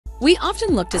We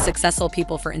often look to successful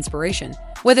people for inspiration,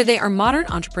 whether they are modern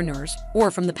entrepreneurs or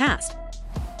from the past.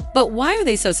 But why are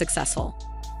they so successful?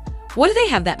 What do they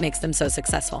have that makes them so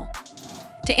successful?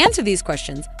 To answer these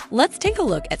questions, let's take a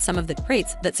look at some of the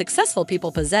traits that successful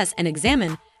people possess and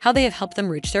examine how they have helped them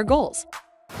reach their goals.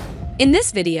 In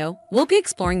this video, we'll be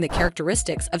exploring the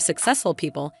characteristics of successful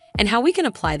people and how we can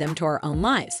apply them to our own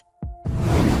lives.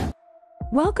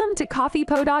 Welcome to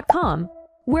Coffeepo.com,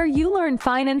 where you learn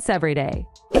finance every day.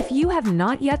 If you have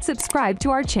not yet subscribed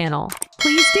to our channel,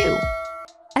 please do,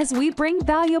 as we bring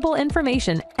valuable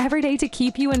information every day to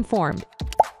keep you informed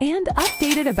and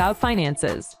updated about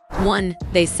finances. 1.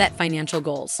 They set financial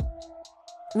goals.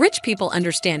 Rich people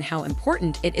understand how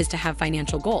important it is to have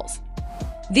financial goals.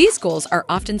 These goals are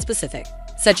often specific,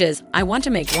 such as, I want to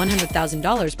make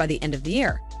 $100,000 by the end of the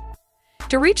year.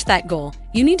 To reach that goal,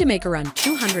 you need to make around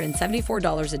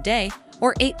 $274 a day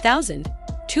or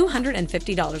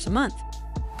 $8,250 a month.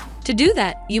 To do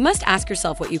that, you must ask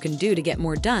yourself what you can do to get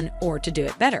more done or to do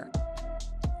it better.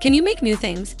 Can you make new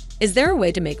things? Is there a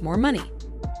way to make more money?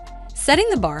 Setting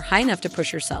the bar high enough to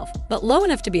push yourself, but low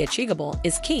enough to be achievable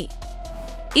is key.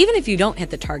 Even if you don't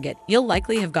hit the target, you'll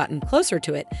likely have gotten closer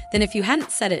to it than if you hadn't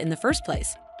set it in the first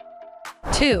place.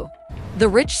 2. The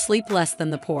rich sleep less than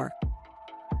the poor.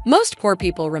 Most poor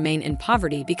people remain in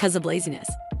poverty because of laziness.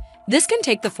 This can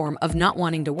take the form of not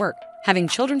wanting to work, having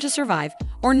children to survive,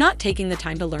 or not taking the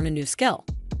time to learn a new skill.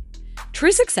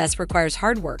 True success requires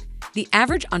hard work. The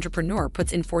average entrepreneur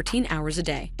puts in 14 hours a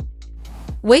day.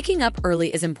 Waking up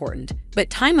early is important, but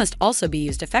time must also be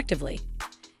used effectively.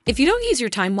 If you don't use your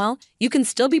time well, you can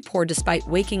still be poor despite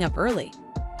waking up early.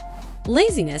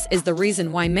 Laziness is the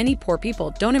reason why many poor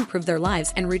people don't improve their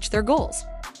lives and reach their goals.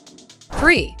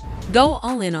 3. Go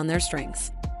all in on their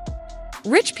strengths.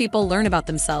 Rich people learn about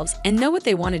themselves and know what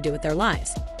they want to do with their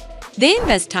lives. They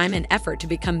invest time and effort to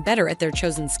become better at their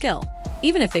chosen skill,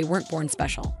 even if they weren't born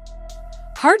special.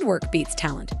 Hard work beats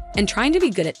talent, and trying to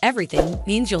be good at everything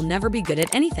means you'll never be good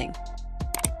at anything.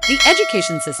 The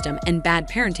education system and bad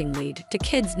parenting lead to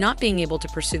kids not being able to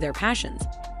pursue their passions.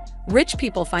 Rich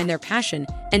people find their passion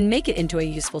and make it into a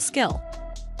useful skill.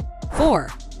 4.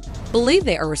 Believe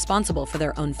they are responsible for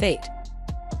their own fate.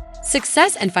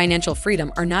 Success and financial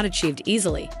freedom are not achieved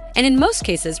easily, and in most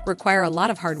cases require a lot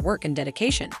of hard work and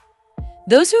dedication.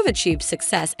 Those who have achieved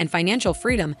success and financial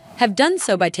freedom have done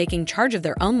so by taking charge of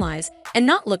their own lives and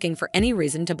not looking for any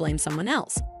reason to blame someone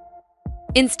else.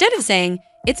 Instead of saying,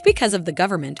 it's because of the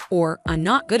government or I'm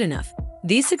not good enough,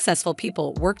 these successful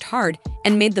people worked hard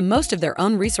and made the most of their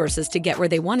own resources to get where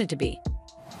they wanted to be.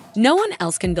 No one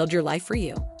else can build your life for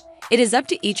you. It is up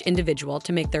to each individual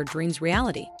to make their dreams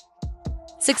reality.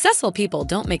 Successful people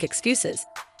don't make excuses.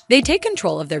 They take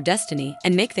control of their destiny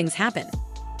and make things happen.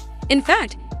 In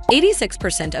fact,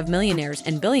 86% of millionaires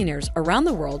and billionaires around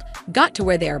the world got to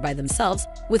where they are by themselves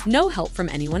with no help from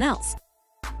anyone else.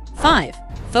 5.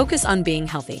 Focus on being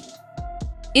healthy.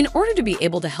 In order to be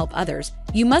able to help others,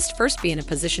 you must first be in a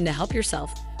position to help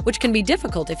yourself, which can be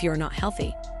difficult if you are not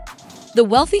healthy. The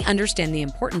wealthy understand the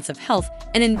importance of health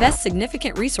and invest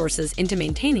significant resources into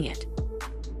maintaining it.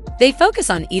 They focus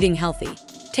on eating healthy,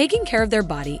 taking care of their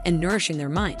body, and nourishing their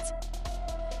minds.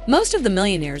 Most of the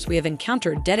millionaires we have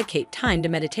encountered dedicate time to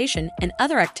meditation and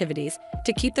other activities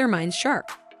to keep their minds sharp.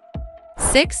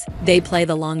 6. They play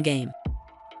the long game.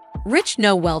 Rich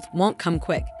know wealth won't come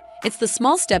quick. It's the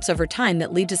small steps over time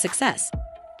that lead to success.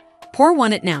 Poor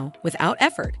want it now, without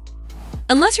effort.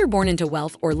 Unless you're born into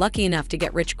wealth or lucky enough to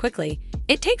get rich quickly,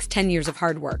 it takes 10 years of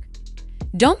hard work.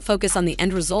 Don't focus on the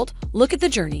end result, look at the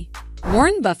journey.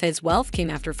 Warren Buffett's wealth came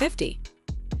after 50.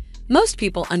 Most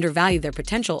people undervalue their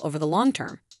potential over the long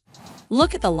term.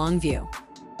 Look at the long view.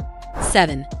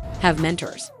 7. Have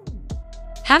mentors.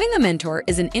 Having a mentor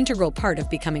is an integral part of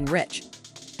becoming rich.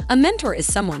 A mentor is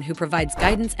someone who provides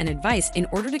guidance and advice in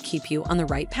order to keep you on the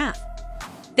right path.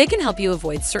 They can help you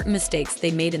avoid certain mistakes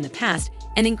they made in the past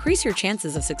and increase your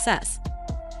chances of success.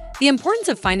 The importance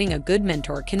of finding a good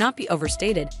mentor cannot be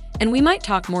overstated, and we might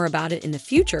talk more about it in the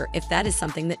future if that is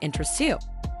something that interests you.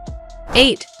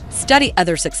 8. Study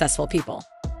other successful people.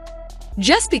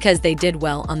 Just because they did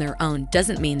well on their own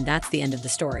doesn't mean that's the end of the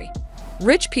story.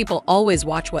 Rich people always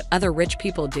watch what other rich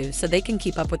people do so they can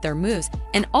keep up with their moves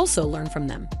and also learn from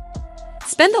them.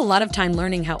 Spend a lot of time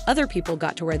learning how other people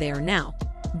got to where they are now,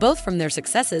 both from their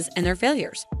successes and their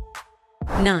failures.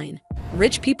 9.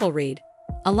 Rich people read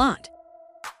a lot.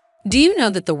 Do you know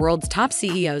that the world's top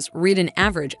CEOs read an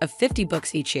average of 50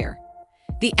 books each year?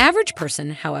 The average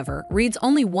person, however, reads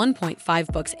only 1.5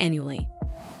 books annually.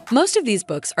 Most of these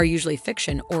books are usually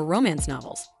fiction or romance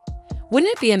novels.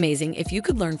 Wouldn't it be amazing if you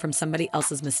could learn from somebody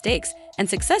else's mistakes and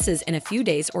successes in a few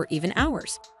days or even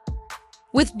hours?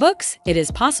 With books, it is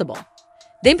possible.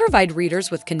 They provide readers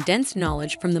with condensed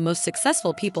knowledge from the most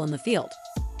successful people in the field.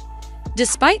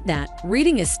 Despite that,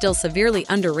 reading is still severely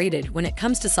underrated when it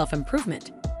comes to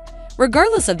self-improvement.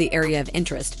 Regardless of the area of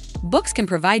interest, books can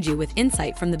provide you with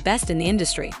insight from the best in the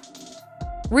industry.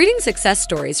 Reading success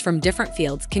stories from different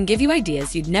fields can give you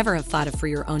ideas you'd never have thought of for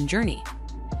your own journey.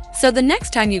 So the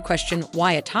next time you question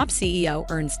why a top CEO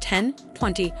earns 10,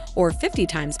 20, or 50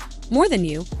 times more than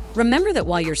you, remember that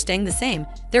while you're staying the same,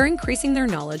 they're increasing their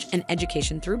knowledge and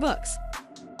education through books.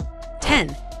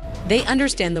 10. They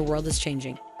understand the world is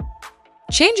changing.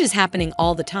 Change is happening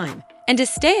all the time, and to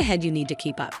stay ahead you need to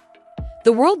keep up.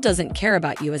 The world doesn't care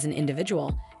about you as an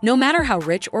individual, no matter how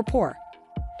rich or poor.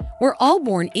 We're all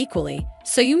born equally,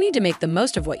 so you need to make the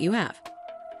most of what you have.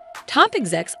 Top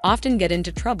execs often get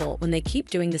into trouble when they keep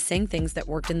doing the same things that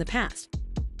worked in the past.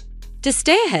 To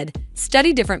stay ahead,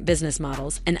 study different business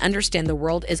models and understand the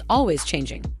world is always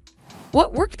changing.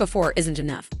 What worked before isn't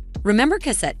enough. Remember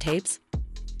cassette tapes?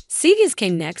 CDs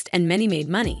came next and many made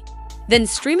money. Then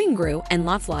streaming grew and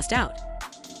lots lost out.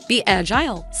 Be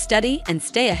agile, study, and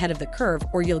stay ahead of the curve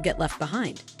or you'll get left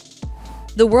behind.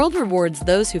 The world rewards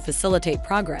those who facilitate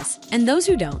progress, and those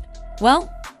who don't,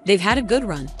 well, they've had a good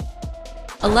run.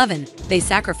 11. They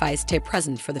sacrifice the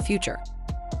present for the future.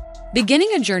 Beginning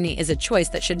a journey is a choice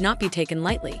that should not be taken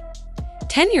lightly.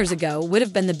 10 years ago would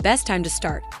have been the best time to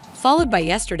start, followed by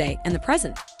yesterday and the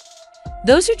present.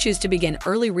 Those who choose to begin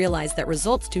early realize that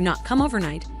results do not come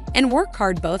overnight and work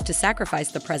hard both to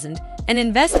sacrifice the present and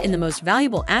invest in the most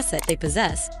valuable asset they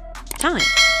possess, time.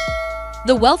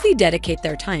 The wealthy dedicate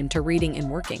their time to reading and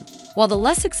working, while the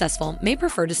less successful may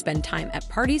prefer to spend time at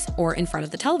parties or in front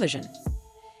of the television.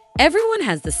 Everyone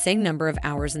has the same number of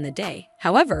hours in the day.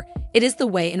 However, it is the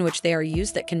way in which they are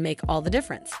used that can make all the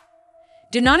difference.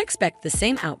 Do not expect the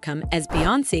same outcome as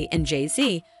Beyoncé and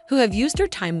Jay-Z, who have used their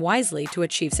time wisely to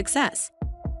achieve success.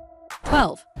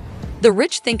 12. The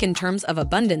rich think in terms of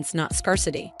abundance, not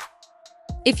scarcity.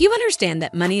 If you understand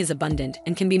that money is abundant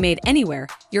and can be made anywhere,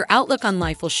 your outlook on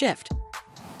life will shift.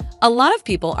 A lot of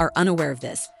people are unaware of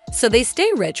this, so they stay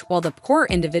rich while the poor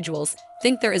individuals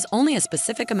think there is only a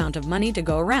specific amount of money to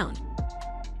go around.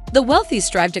 The wealthy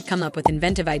strive to come up with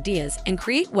inventive ideas and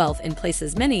create wealth in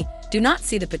places many do not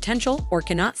see the potential or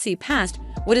cannot see past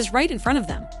what is right in front of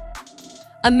them.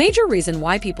 A major reason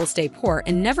why people stay poor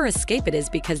and never escape it is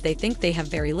because they think they have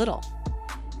very little.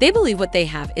 They believe what they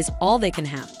have is all they can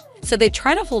have, so they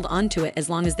try to hold on to it as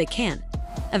long as they can.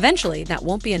 Eventually, that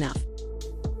won't be enough.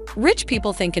 Rich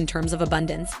people think in terms of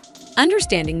abundance,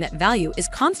 understanding that value is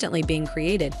constantly being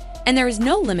created and there is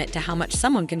no limit to how much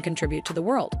someone can contribute to the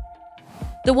world.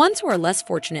 The ones who are less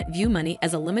fortunate view money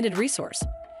as a limited resource,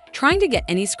 trying to get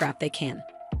any scrap they can.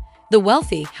 The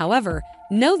wealthy, however,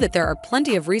 know that there are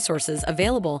plenty of resources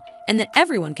available and that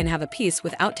everyone can have a piece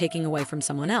without taking away from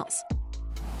someone else.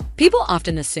 People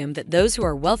often assume that those who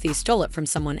are wealthy stole it from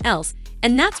someone else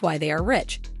and that's why they are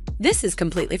rich. This is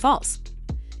completely false.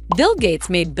 Bill Gates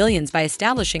made billions by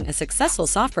establishing a successful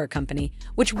software company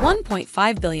which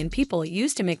 1.5 billion people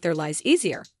use to make their lives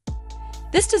easier.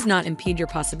 This does not impede your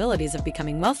possibilities of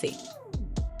becoming wealthy.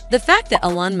 The fact that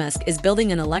Elon Musk is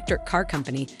building an electric car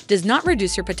company does not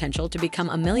reduce your potential to become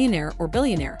a millionaire or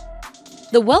billionaire.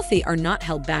 The wealthy are not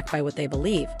held back by what they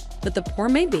believe, but the poor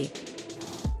may be.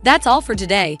 That's all for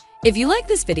today. If you like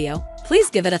this video, please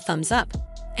give it a thumbs up.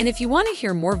 And if you want to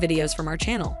hear more videos from our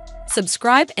channel,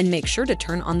 subscribe and make sure to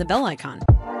turn on the bell icon.